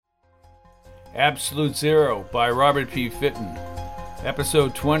Absolute Zero by Robert P. Fitton.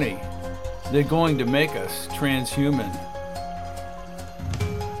 Episode 20. They're going to make us transhuman.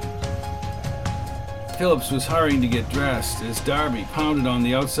 Phillips was hurrying to get dressed as Darby pounded on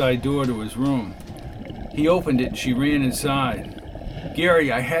the outside door to his room. He opened it and she ran inside. "Garry,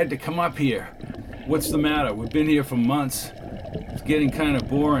 I had to come up here." "What's the matter? We've been here for months. It's getting kind of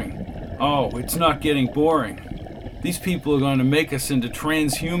boring." "Oh, it's not getting boring. These people are going to make us into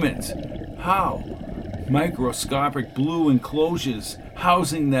transhumans." "How?" "Microscopic blue enclosures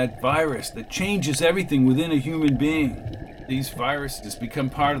housing that virus that changes everything within a human being. These viruses become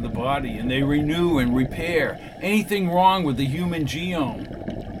part of the body and they renew and repair anything wrong with the human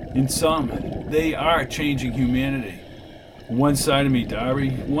genome. In sum, they are changing humanity." One side of me,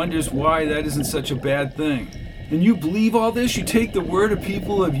 Darby, wonders why that isn't such a bad thing. "And you believe all this? You take the word of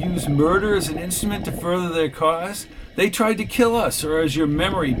people who have used murder as an instrument to further their cause? They tried to kill us, or has your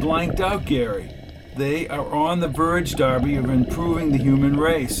memory blanked out, Garry? They are on the verge, Darby, of improving the human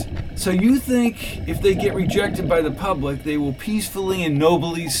race. So you think if they get rejected by the public, they will peacefully and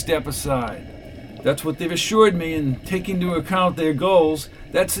nobly step aside? That's what they've assured me, and taking into account their goals,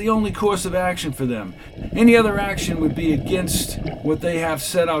 that's the only course of action for them. Any other action would be against what they have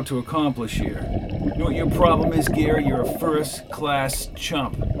set out to accomplish here. You know what your problem is, Garry? You're a first-class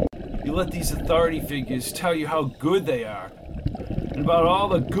chump. You let these authority figures tell you how good they are, and about all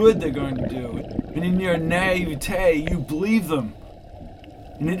the good they're going to do, and in your naivete, you believe them.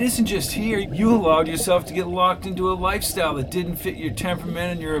 And it isn't just here. You allowed yourself to get locked into a lifestyle that didn't fit your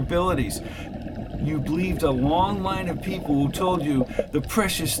temperament and your abilities. You believed a long line of people who told you the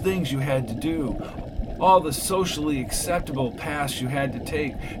precious things you had to do, all the socially acceptable paths you had to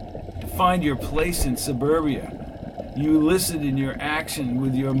take to find your place in suburbia. You listened in your action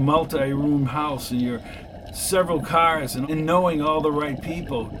with your multi-room house and your several cars and knowing all the right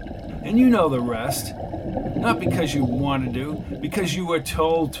people. And you know the rest. Not because you wanted to, because you were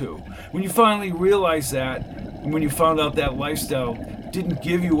told to. When you finally realized that, and when you found out that lifestyle didn't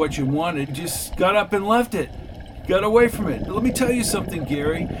give you what you wanted, you just got up and left it. Got away from it. But let me tell you something,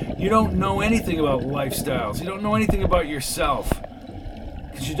 Garry. You don't know anything about lifestyles. You don't know anything about yourself.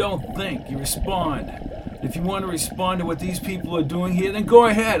 Because you don't think, you respond. If you want to respond to what these people are doing here, then go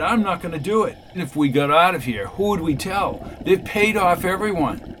ahead. I'm not going to do it. If we got out of here, who would we tell? They've paid off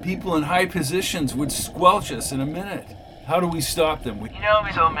everyone. People in high positions would squelch us in a minute. How do we stop them? You know,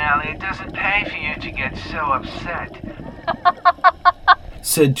 Miss O'Malley, it doesn't pay for you to get so upset,"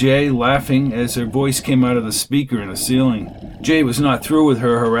 said Jay, laughing as her voice came out of the speaker in the ceiling. Jay was not through with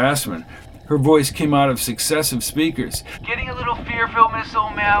her harassment. Her voice came out of successive speakers. "Getting a little fearful, Miss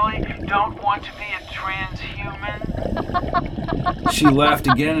O'Malley? Don't want to be a transhuman?" She laughed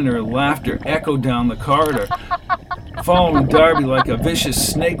again, and her laughter echoed down the corridor, following Darby like a vicious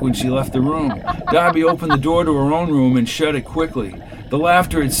snake when she left the room. Darby opened the door to her own room and shut it quickly. The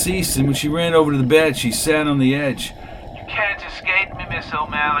laughter had ceased, and when she ran over to the bed, she sat on the edge. "You can't escape me, Miss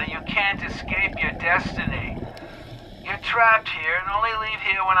O'Malley. You can't escape your destiny. You're trapped here and only leave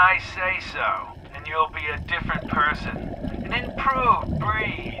here when I say so. And you'll be a different person. An improved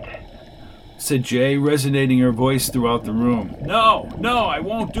breed," said Jay, resonating her voice throughout the room. No, I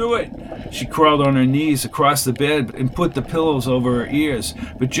won't do it." She crawled on her knees across the bed and put the pillows over her ears,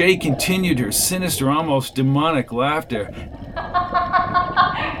 but Jay continued her sinister, almost demonic laughter.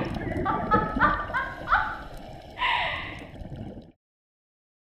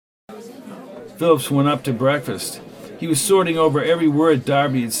 Phillips went up to breakfast. He was sorting over every word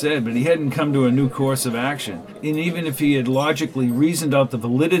Darby had said, but he hadn't come to a new course of action. And even if he had logically reasoned out the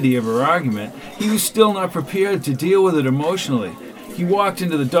validity of her argument, he was still not prepared to deal with it emotionally. He walked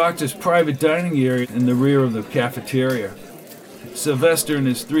into the doctor's private dining area in the rear of the cafeteria. Sylvester and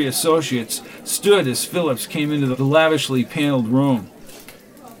his 3 associates stood as Phillips came into the lavishly paneled room.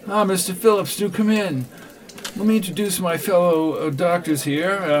 "Ah, Mr. Phillips, do come in. Let me introduce my fellow doctors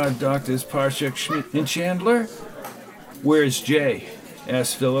here, Doctors Parshak, Schmidt, and Chandler." "Where's Jay?"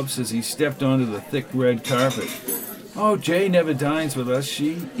 asked Phillips as he stepped onto the thick red carpet. "Oh, Jay never dines with us.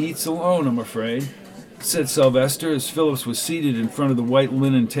 She eats alone, I'm afraid," said Sylvester as Phillips was seated in front of the white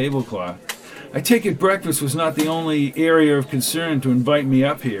linen tablecloth. "I take it breakfast was not the only area of concern to invite me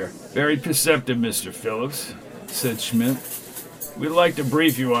up here." "Very perceptive, Mr. Phillips," said Schmidt. "We'd like to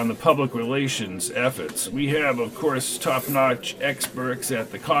brief you on the public relations efforts. We have, of course, top-notch experts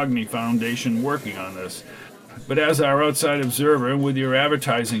at the Cogni Foundation working on this. But as our outside observer, with your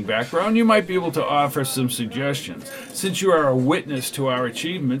advertising background, you might be able to offer some suggestions. Since you are a witness to our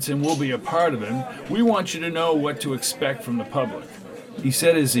achievements and will be a part of them, we want you to know what to expect from the public." He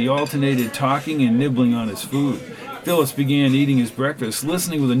said as he alternated talking and nibbling on his food. Phillips began eating his breakfast,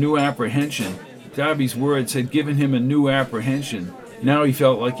 listening with a new apprehension. Darby's words had given him a new apprehension. Now he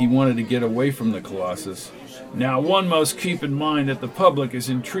felt like he wanted to get away from the Colossus. Now one must keep in mind that the public is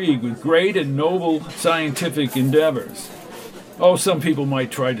intrigued with great and noble scientific endeavors. Oh, some people might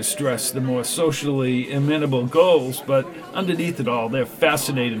try to stress the more socially amenable goals, but underneath it all, they're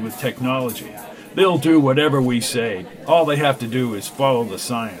fascinated with technology. They'll do whatever we say. All they have to do is follow the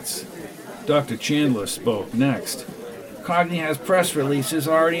science. Dr. Chandler spoke next. Cogni has press releases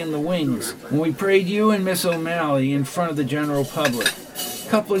already in the wings, and we parade you and Miss O'Malley in front of the general public.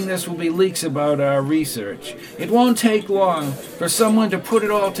 Coupling this will be leaks about our research. It won't take long for someone to put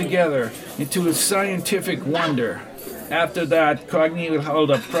it all together into a scientific wonder. After that, Cogni will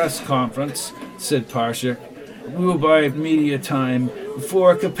hold a press conference, said Parshak. We will buy media time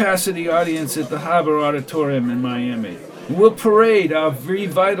for a capacity audience at the Harbor Auditorium in Miami. We'll parade our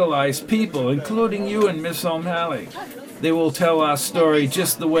revitalized people, including you and Miss O'Malley. They will tell our story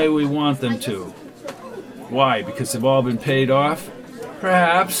just the way we want them to. Why? Because they've all been paid off?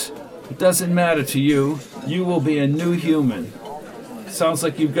 Perhaps. It doesn't matter to you. You will be a new human. Sounds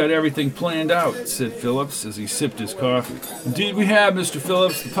like you've got everything planned out, said Phillips as he sipped his coffee. Indeed we have, Mr.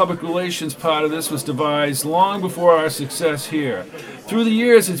 Phillips. The public relations part of this was devised long before our success here. Through the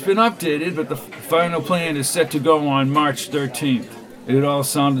years it's been updated, but the final plan is set to go on March 13th. It all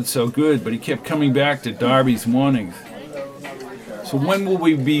sounded so good, but he kept coming back to Darby's warnings. So when will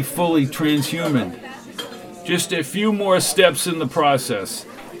we be fully transhuman? Just a few more steps in the process,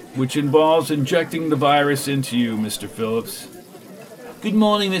 which involves injecting the virus into you, Mr. Phillips. Good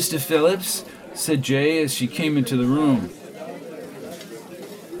morning, Mr. Phillips, said Jay as she came into the room.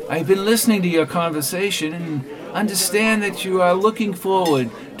 I've been listening to your conversation and understand that you are looking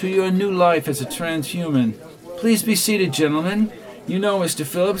forward to your new life as a transhuman. Please be seated, gentlemen. You know, Mr.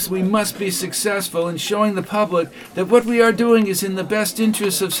 Phillips, we must be successful in showing the public that what we are doing is in the best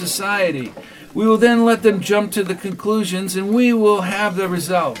interests of society. We will then let them jump to the conclusions and we will have the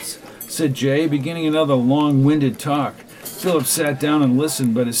results, said Jay, beginning another long-winded talk. Phillips sat down and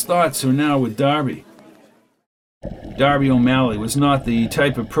listened, but his thoughts were now with Darby. Darby O'Malley was not the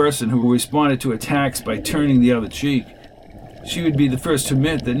type of person who responded to attacks by turning the other cheek. She would be the first to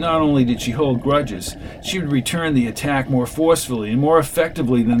admit that not only did she hold grudges, she would return the attack more forcefully and more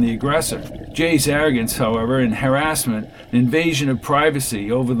effectively than the aggressor. Jay's arrogance, however, and harassment, and invasion of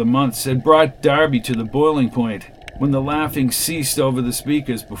privacy over the months had brought Darby to the boiling point. When the laughing ceased over the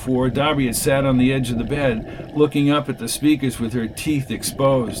speakers before, Darby had sat on the edge of the bed, looking up at the speakers with her teeth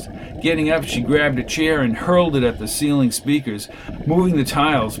exposed. Getting up, she grabbed a chair and hurled it at the ceiling speakers, moving the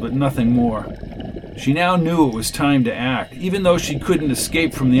tiles, but nothing more. She now knew it was time to act, even though she couldn't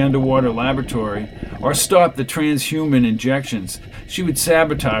escape from the underwater laboratory or stop the transhuman injections. She would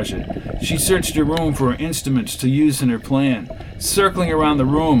sabotage it. She searched her room for instruments to use in her plan. Circling around the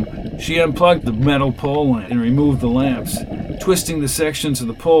room, she unplugged the metal pole and removed the lamps. Twisting the sections of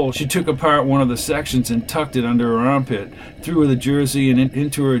the pole, she took apart one of the sections and tucked it under her armpit, threw the jersey and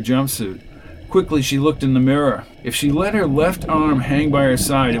into her jumpsuit. Quickly, she looked in the mirror. If she let her left arm hang by her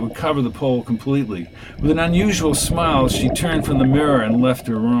side, it would cover the pole completely. With an unusual smile, she turned from the mirror and left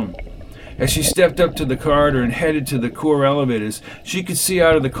her room. As she stepped up to the corridor and headed to the core elevators, she could see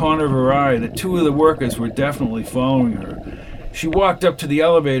out of the corner of her eye that two of the workers were definitely following her. She walked up to the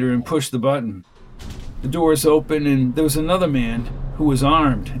elevator and pushed the button. The doors opened and there was another man who was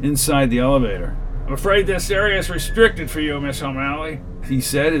armed inside the elevator. I'm afraid this area is restricted for you, Miss O'Malley, he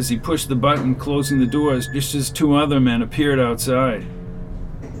said as he pushed the button, closing the doors just as two other men appeared outside.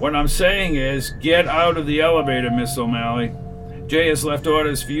 What I'm saying is, get out of the elevator, Miss O'Malley. Jay has left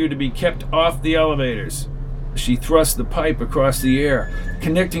orders for you to be kept off the elevators. She thrust the pipe across the air,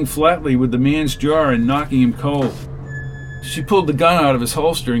 connecting flatly with the man's jaw and knocking him cold. She pulled the gun out of his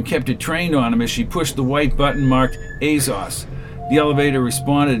holster and kept it trained on him as she pushed the white button marked Azos. The elevator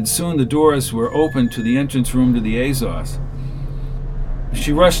responded, and soon the doors were opened to the entrance room to the Azos.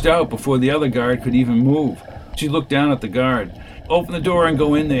 She rushed out before the other guard could even move. She looked down at the guard. Open the door and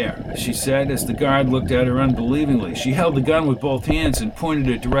go in there, she said as the guard looked at her unbelievingly. She held the gun with both hands and pointed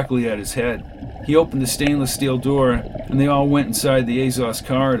it directly at his head. He opened the stainless steel door, and they all went inside the Azos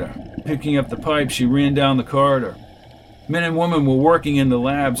corridor. Picking up the pipe, she ran down the corridor. Men and women were working in the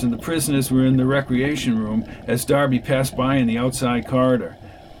labs, and the prisoners were in the recreation room as Darby passed by in the outside corridor.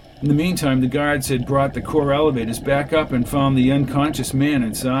 In the meantime, the guards had brought the core elevators back up and found the unconscious man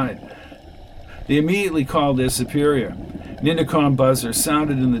inside. They immediately called their superior. An intercom buzzer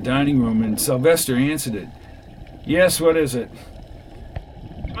sounded in the dining room, and Sylvester answered it. Yes, what is it?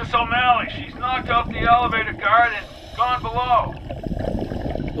 It's Miss O'Malley. She's knocked off the elevator guard and gone below.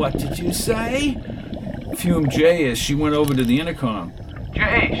 What did you say? fumed Jay as she went over to the intercom.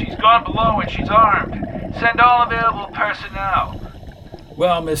 Jay, she's gone below and she's armed. Send all available personnel.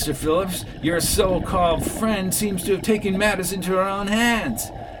 Well, Mr. Phillips, your so-called friend seems to have taken matters into her own hands.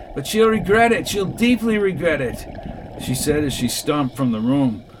 But she'll regret it. She'll deeply regret it, she said as she stomped from the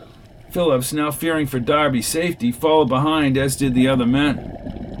room. Phillips, now fearing for Darby's safety, followed behind, as did the other men.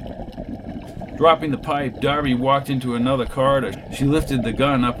 Dropping the pipe, Darby walked into another corridor. She lifted the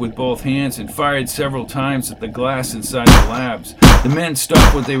gun up with both hands and fired several times at the glass inside the labs. The men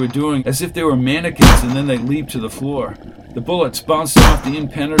stopped what they were doing as if they were mannequins, and then they leaped to the floor. The bullets bounced off the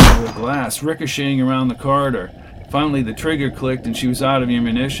impenetrable glass, ricocheting around the corridor. Finally, the trigger clicked and she was out of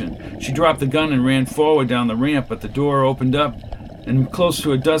ammunition. She dropped the gun and ran forward down the ramp, but the door opened up and close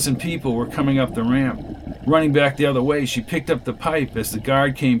to a dozen people were coming up the ramp. Running back the other way, she picked up the pipe as the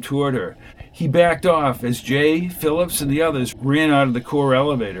guard came toward her. He backed off as Jay, Phillips, and the others ran out of the core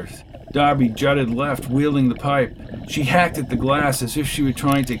elevators. Darby jutted left, wielding the pipe. She hacked at the glass as if she were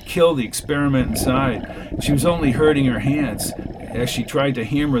trying to kill the experiment inside. She was only hurting her hands as she tried to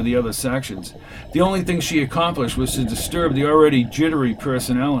hammer the other sections. The only thing she accomplished was to disturb the already jittery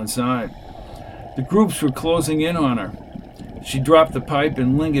personnel inside. The groups were closing in on her. She dropped the pipe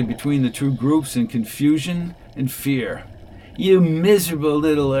and lingered between the two groups in confusion and fear. You miserable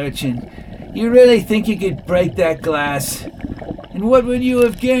little urchin. You really think you could break that glass? And what would you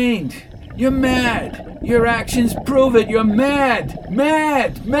have gained? You're mad. Your actions prove it. You're mad.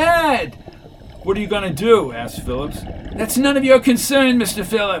 Mad. Mad. What are you going to do? Asked Phillips. That's none of your concern, Mr.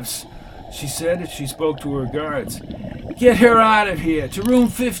 Phillips, she said as she spoke to her guards. Get her out of here, to room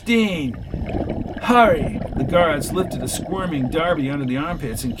 15. Hurry. The guards lifted a squirming Darby under the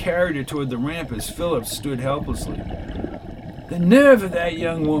armpits and carried her toward the ramp as Phillips stood helplessly. The nerve of that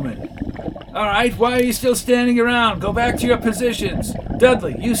young woman. All right, why are you still standing around? Go back to your positions.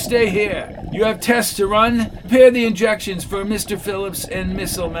 Dudley, you stay here. You have tests to run. Prepare the injections for Mr. Phillips and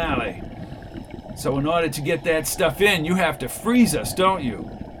Miss O'Malley. So in order to get that stuff in, you have to freeze us, don't you?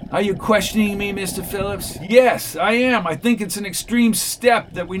 Are you questioning me, Mr. Phillips? Yes, I am. I think it's an extreme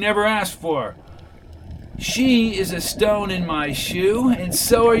step that we never asked for. She is a stone in my shoe, and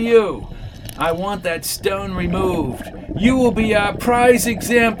so are you. I want that stone removed. You will be our prize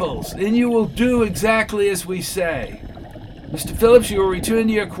examples, and you will do exactly as we say. Mr. Phillips, you will return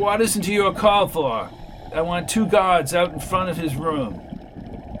to your quarters until you are called for. I want 2 guards out in front of his room.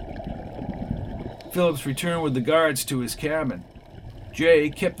 Phillips returned with the guards to his cabin. Jay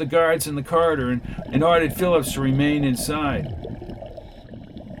kept the guards in the corridor and ordered Phillips to remain inside.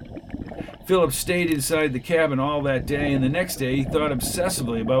 Phillips stayed inside the cabin all that day, and the next day he thought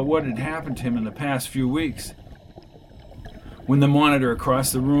obsessively about what had happened to him in the past few weeks. When the monitor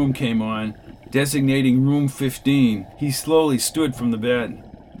across the room came on, designating room 15, he slowly stood from the bed.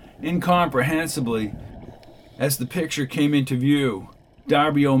 Incomprehensibly, as the picture came into view,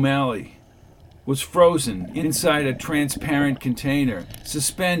 Darby O'Malley was frozen inside a transparent container,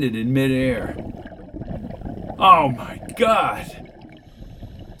 suspended in midair. Oh my God!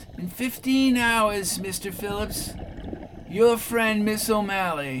 In 15 hours, Mr. Phillips, your friend Miss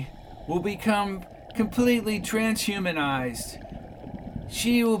O'Malley will become completely transhumanized.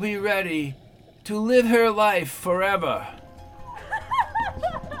 She will be ready to live her life forever.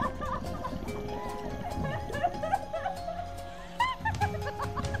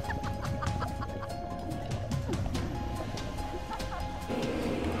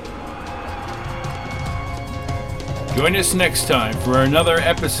 Join us next time for another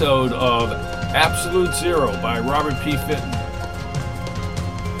episode of Absolute Zero by Robert P. Fitton.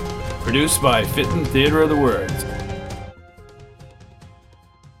 Produced by Fitton Theater of the Words.